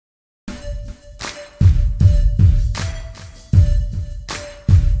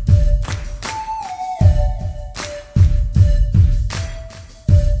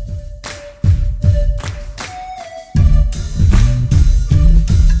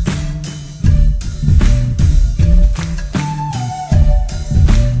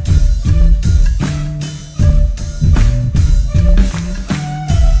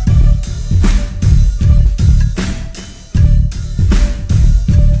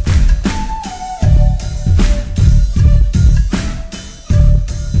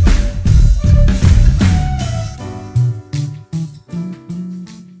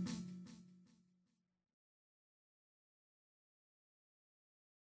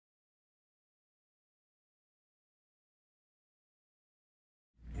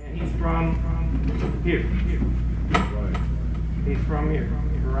from here. He's from here,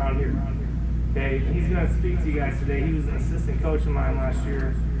 around here. Okay, he's going to speak to you guys today. He was an assistant coach of mine last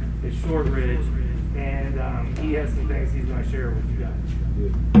year at Shortridge, and he has some things he's going to share with you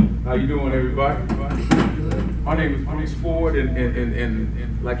guys. How you doing, everybody? My name is Bruce Ford,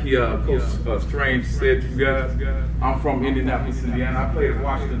 and like Coach Strange said to you guys, I'm from Indianapolis, Indiana. I played at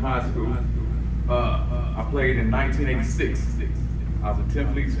Washington High School. I played in 1986. I was a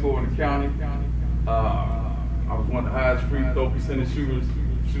 10th league scorer in the county. I was one of the highest free throw percentage shooters,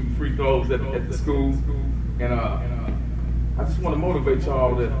 shooting free throws at the school. And I just want to motivate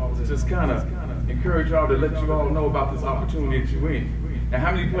y'all to just kind of encourage y'all to let you all know about this opportunity that you're in. And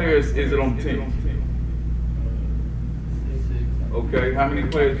how many players is it on the team? Okay, how many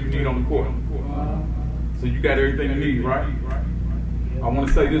players do you need on the court? So you got everything you need, right? I want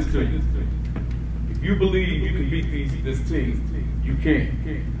to say this to you. If you believe you can beat this team, you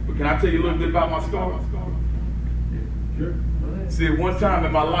can. But can I tell you a little bit about my story? Sure. See, at one time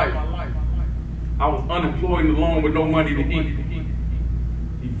in my life, I was unemployed and alone with no money to eat.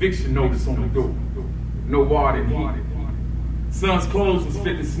 Eviction notice on the door. No water and heat. Son's clothes was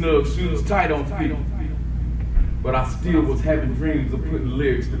fitting snug, shoes tight on feet. But I still was having dreams of putting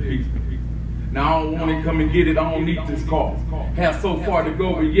lyrics to beat. Now I don't want to come and get it, I don't need this call. Have so far to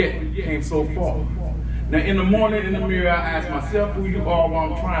go, but yet came so far. Now in the morning in the mirror, I ask myself who you are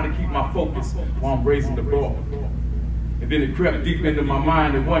while I'm trying to keep my focus while I'm raising the bar. And then it crept deep into my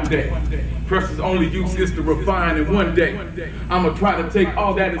mind, and one day, pressure's only use is to refine, and one day, I'm gonna try to take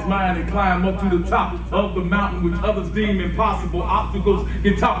all that is mine and climb up to the top of the mountain which others deem impossible. Obstacles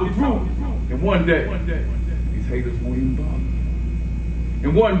get toppled through. And one day, these haters won't even bother.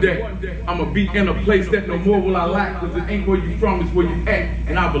 And one day, I'm gonna be in a place that no more will I lack, because it ain't where you from, it's where you at,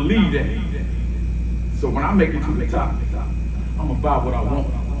 and I believe that. So when I make it to the top, I'm gonna buy what I want.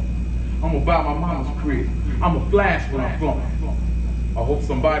 I'm gonna buy my mama's crib. I'm gonna flash when I'm flowing. I hope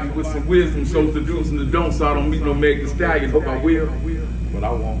somebody with some wisdom shows the do's and the don'ts so I don't meet no Meg Thee Stallion. Hope I will, but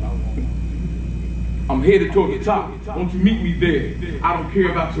I won't. I'm headed toward the top. Won't you meet me there? I don't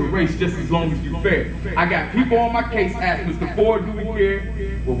care about your race just as long as you fair. I got people on my case asking Mr. Ford, do we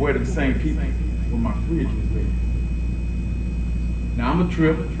care? Well, we're the same people when my fridge was there. Now I'm a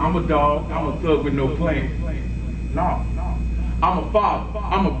trip, I'm a dog, I'm a thug with no plan. No. I'm a father,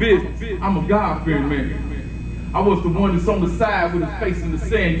 I'm a business, I'm a God-fearing man. I was the one that's on the side with his face in the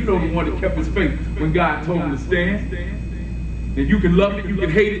sand. You know, the one that kept his faith when God told him to stand. And you can love it, you can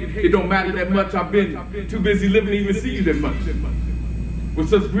hate it, it don't matter that much. I've been too busy living to even see you that much. With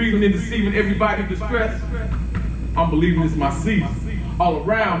such grieving and deceiving everybody distressed, I'm believing it's my season. All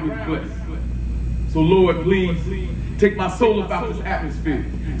around me blessed. So Lord, please, take my soul up out this atmosphere.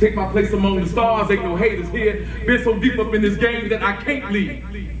 Take my place among the stars, ain't no haters here. Been so deep up in this game that I can't leave.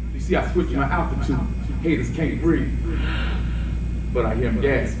 You see, I switched my altitude. Haters can't breathe. But I hear them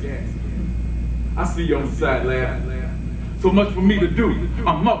gasping. I see you on the side laughing. So much for me to do.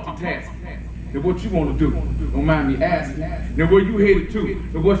 I'm multitasking. Now what you want to do? Don't mind me asking. Now where you headed to?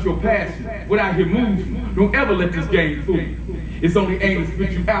 And what's your passion? What out here moves you? Don't ever let this game fool you. It's only aimed to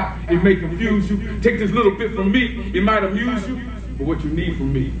spit you out. It may confuse you. Take this little bit from me. It might amuse you. But what you need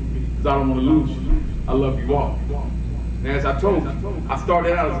from me is I don't want to lose you. I love you all. Now as I told you, I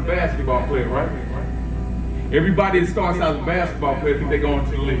started out as a basketball player, right? Everybody that starts out as a basketball player think they're going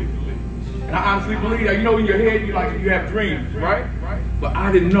to the league. And I honestly believe that. You know, in your head, you have dreams, right? But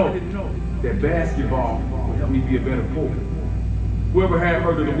I didn't know that basketball would help me be a better poet. Whoever had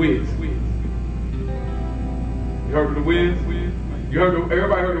heard of the Wiz? You heard of the Wiz? You heard of,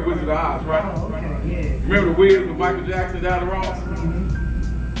 everybody heard of the Wizard of Oz, right? Remember the Wiz with Michael Jackson, Diana Ross?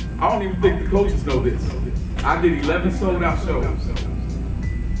 I don't even think the coaches know this. I did 11 sold-out shows.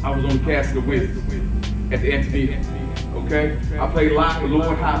 I was on the cast of the Wiz at the Antonia, okay? I played live with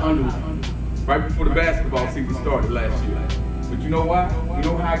Lord High Underling right before the basketball season started last year. But you know why? You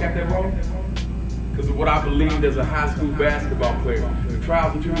know how I got that role? Because of what I believed as a high school basketball player. The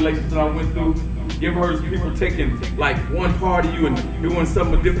trials and tribulations that I went through. You ever heard of people taking like one part of you and doing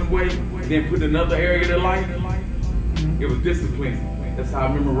something a different way, and then put another area of their life? It was discipline. That's how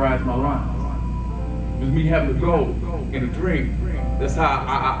I memorized my lines. It was me having a goal and a dream. That's how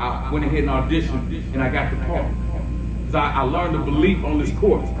I went ahead and auditioned and I got the part. Because I learned the belief on this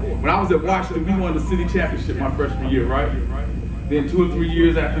court. When I was at Washington, we won the city championship my freshman year, right? Then 2 or 3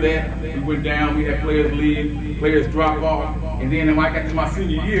 years after that, we went down, we had players leave, players drop off, and then when I got to my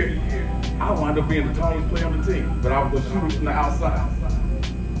senior year, I wound up being the tallest player on the team, but I was a shooter from the outside.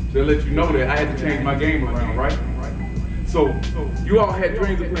 To let you know that I had to change my game around, right? So, you all had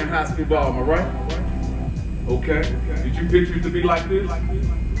dreams of playing high school ball, am I right? Okay. Did you picture it to be like this?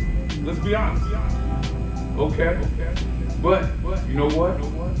 Let's be honest. Okay? But, you know what?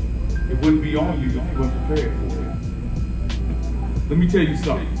 It wouldn't be on you if you weren't prepared for it. Let me tell you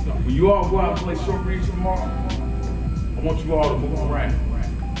something. When you all go out and play short range tomorrow, I want you all to move around. I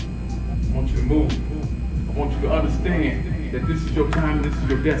want you to move. I want you to understand that this is your time and this is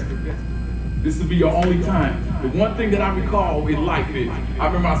your destiny. This will be your only time. The one thing that I recall in life is, I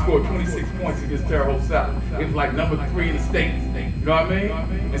remember I scored 26 points against Terre Haute South. It was like number 3 in the state. You know what I mean?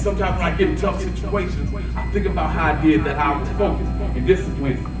 And sometimes when I get in tough situations, I think about how I did that, how I was focused and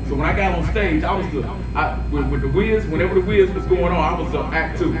disciplined. So when I got on stage, I was with the Wiz, whenever the Wiz was going on, I was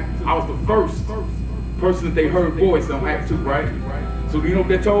Act 2. I was the first person that they heard voice on Act 2, right? So you know what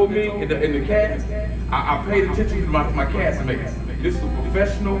they told me in the cast? I paid attention to my castmates. This was a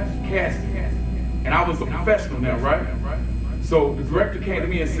professional casting. And I was a professional now, right? So the director came to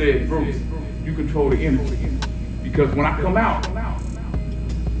me and said, Bruce, you control the energy. Because when I come out,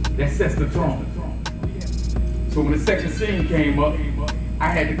 that sets the tone. So when the second scene came up, I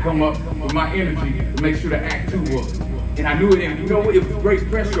had to come up with my energy to make sure that Act 2 was. And I knew it, and you know what? It was great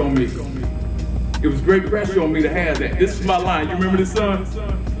pressure on me. It was great pressure on me to have that. This is my line. You remember this, son?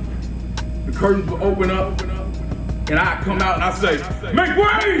 The curtains will open up, and I come out and I say, make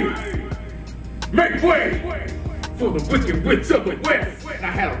way! Make way for the wicked witch of the west. And I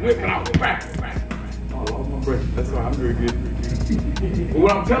had a whip and I was rapping. Oh, my breath. That's why I'm very good. But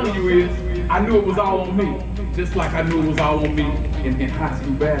what I'm telling you is, I knew it was all on me. Just like I knew it was all on me in high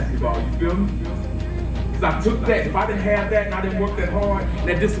school basketball. You feel me? Because I took that. If I didn't have that and I didn't work that hard,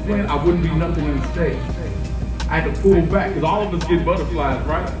 that discipline, I wouldn't be nothing on the stage. I had to pull back, because all of us get butterflies,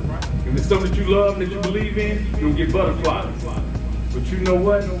 right? If it's something that you love and that you believe in, you'll get butterflies. But you know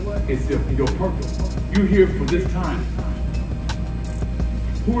what? It's your purpose. You're here for this time.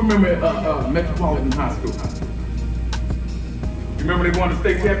 Who remember Metropolitan High School? You remember they won the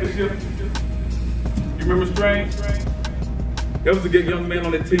state championship? You remember Strange? There was a good young man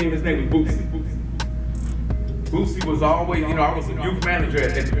on that team. His name was Boosie. Boosie was always, you know, I was a youth manager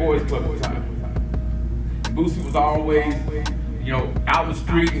at the boys club at the time. And Boosie was always, you know, out in the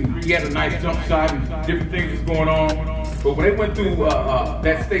street, and he had a nice jump shot and different things was going on. But when they went through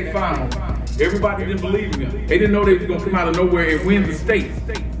that state final, everybody didn't believe in him. They didn't know they was gonna come out of nowhere and win the state.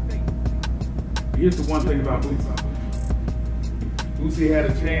 Here's the one thing about Boosie. Boosie had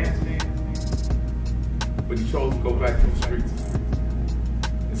a chance, but he chose to go back to the streets.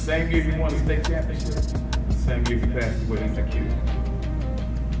 The same year he won the state championship, the same year he passed away as a kid.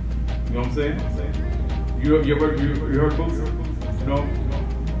 You know what I'm saying? You heard Boosie? You know?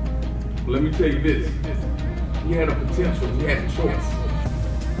 Well, let me tell you this. He had a potential, he had a choice.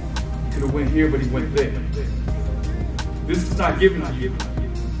 He could have went here, but he went there. This is not given to you.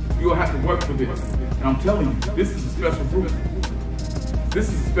 You'll have to work for this. And I'm telling you, this is a special group. This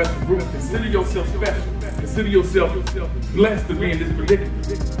is a special group. Consider yourself special. Consider yourself blessed to be in this predicament.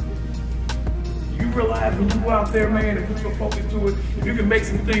 You realize when you go out there, man, and put your focus to it, if you can make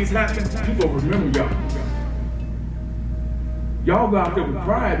some things happen, people will remember y'all. Y'all go out there with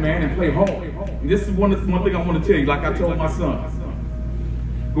pride, man, and play hard. And this is one thing I want to tell you, like I told my son.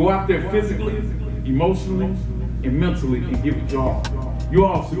 Go out there physically, emotionally, and mentally and give it your all. You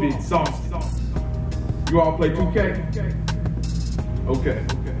all should be exhausted. You all play 2K? Okay.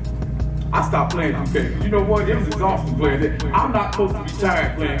 I stopped playing 2K. You know what? It was exhausting playing that. I'm not supposed to be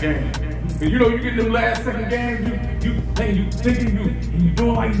tired playing games. And you know, you get in the last second games, you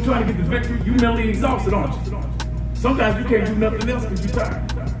doing like you're trying to get the victory, you mentally exhausted, aren't you? Sometimes you can't do nothing else because you're tired.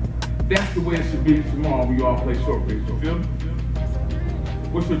 That's the way it should be tomorrow when you all play short pitch. You feel me?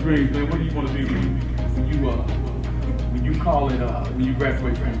 What's your dreams, man? What do you want to be when you call it when you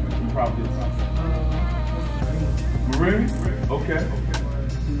graduate from Providence? Marine? Okay.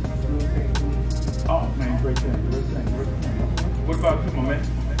 Oh man, great thing. What about you, my man?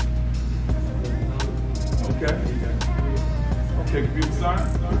 Okay. Okay, computer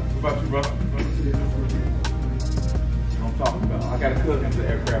science. What about you, brother? I'm talking about. I got a cousin that's an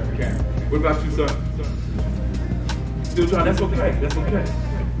aircraft mechanic. What about you, sir? Still trying? That's okay. That's okay.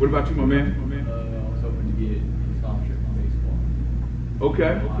 What about you, my man? I was hoping to get a scholarship in baseball.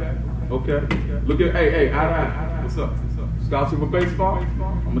 Okay. Okay. Look at, hey, eye to eye. What's up? Scholarship for baseball?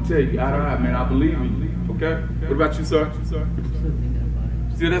 I'm gonna tell you, eye to eye, man. I believe in you. Okay. What about you, sir?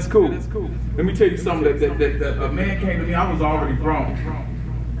 See, that's cool. Let me tell you something. That a man came to me. I was already grown.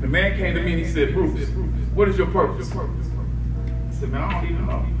 The man came to me and he said, Bruce, what is your purpose? I said, man, I don't even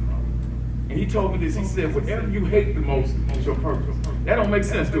know. And he told me this. He said, whatever you hate the most is your purpose. That don't make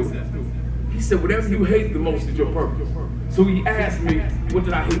sense, do it? He said, whatever you hate the most is your purpose. So he asked me, what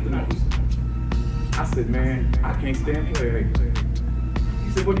did I hate the most? I said, man, I can't stand player hate. He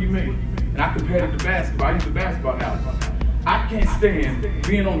He said, what do you mean? And I compared it to basketball. I use the basketball now. I can't stand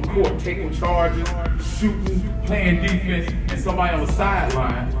being on the court, taking charges, shooting, playing defense, and somebody on the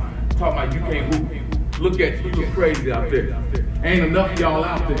sideline talking about you can't hoop. Look at you, you look crazy out there. Ain't enough of y'all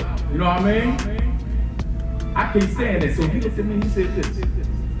out there. You know what I mean? I can't stand that. So he looked at me and he said this.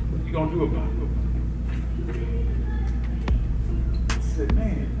 What you gonna do about it? I said,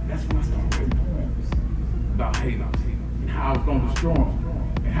 man, that's when I started writing poems about haters and how I was gonna destroy them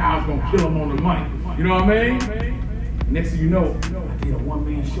and how I was gonna kill them on the mic. You know what I mean? Next thing you know, I did a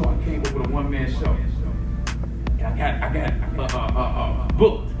one-man show. I came up with a one-man show. And I got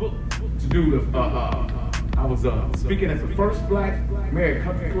booked to do the, I was speaking as the first black mayor at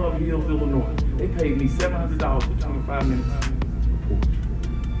Country Club Hills, Illinois. They paid me $700 for 25 minutes.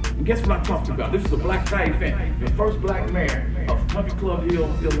 And guess what I talked about? This is a black tie event, the first black mayor of Country Club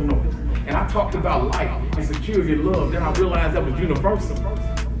Hills, Illinois. And I talked about life and security and love. Then I realized that was universal.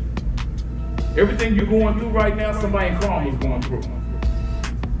 Everything you're going through right now, somebody in Karma is going through.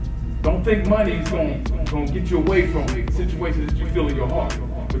 Don't think money is going to get you away from situations that you feel in your heart.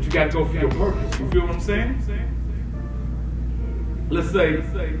 But you got to go for your purpose. You feel what I'm saying? Let's say,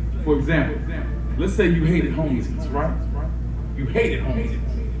 for example, let's say you hated homelessness, right? You hated homelessness.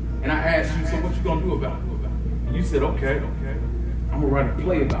 And I asked you, so what you going to do about it? And you said, okay, I'm going to write a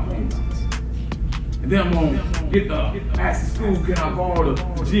play about homelessness. And then I'm going to ask the school, can I borrow the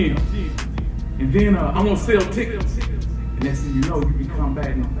gym? And then I'm gonna sell tickets. And next thing you know, you be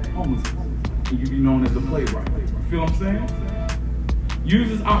combating homelessness. And you be known as a playwright. You feel what I'm saying? Use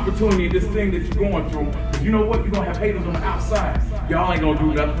this opportunity, this thing that you're going through. Because you know what? You're gonna have haters on the outside. Y'all ain't gonna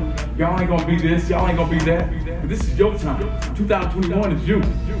do nothing. Y'all ain't gonna be this. Y'all ain't gonna be that. But this is your time. 2021 is you.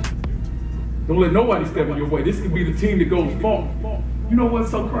 Don't let nobody step in your way. This could be the team that goes far. You know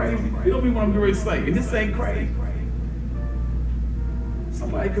what's so crazy? Feel me what I'm getting ready to say. And this ain't crazy.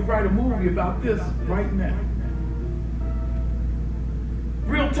 Somebody could write a movie about this right now.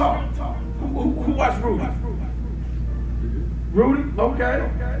 Real talk. Who watched Rudy? Rudy? Okay.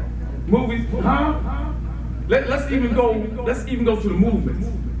 Movies? Huh? Let's even go to the movements.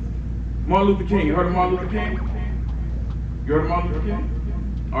 Martin Luther King. You heard of Martin Luther King? You heard of Martin Luther King?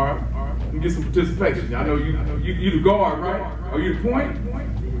 All right. Let me get some participation. I know you the guard, right? Are you the point?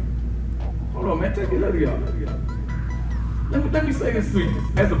 Hold on, man. Take it out of y'all. Let me say this to you.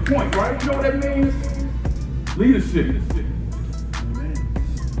 As a point, right? You know what that means? Leadership.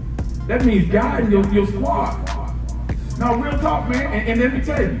 That means guiding your squad. Now, real talk, man, and let me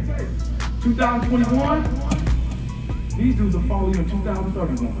tell you, 2021, these dudes will follow you in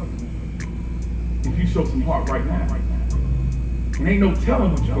 2031. If you show some heart right now. And ain't no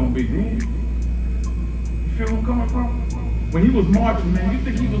telling what you're gonna be then. You feel where I'm coming from? When he was marching, man, you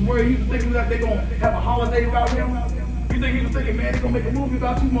think he was worried? He was thinking that they gonna have a holiday about him? You think he was thinking, man, they're gonna make a movie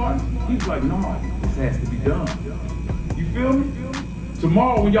about you, Martin? He was like, no, this has to be done. You feel me?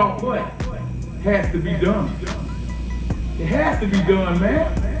 Tomorrow when y'all play, has to be done. It has to be done,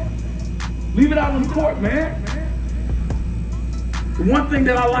 man. Leave it out on the court, man. The one thing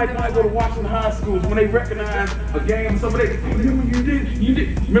that I like when I go to Washington high schools, when they recognize a game, somebody, remember you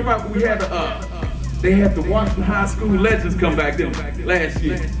did. Remember we had they had the Washington high school legends come back there last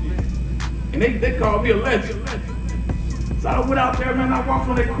year. And they called me a legend. So I went out there, man, I walked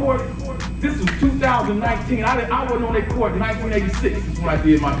on their court. This was 2019. I wasn't on their court in 1986 is when I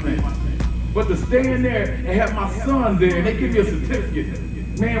did my thing. But to stay in there and have my son there, and they give you a certificate.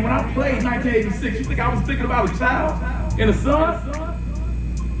 Man, when I played 1986, you think I was thinking about a child and a son?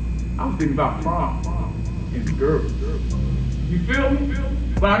 I was thinking about prom and girls. You feel me?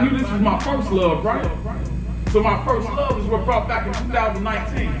 But I knew this was my first love, right? So my first love is what brought back in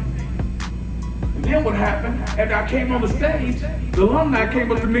 2019. And then what happened, after I came on the stage, the alumni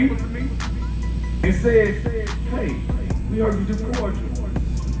came up to me and said, hey, we heard you do poetry.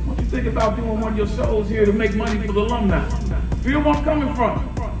 What you think about doing one of your shows here to make money for the alumni? Feel where I'm coming from?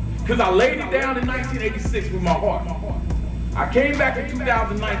 Because I laid it down in 1986 with my heart. I came back in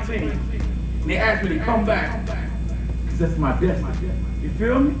 2019 and they asked me to come back because that's my destiny. You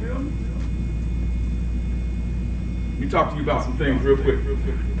feel me? Let me talk to you about some things real quick.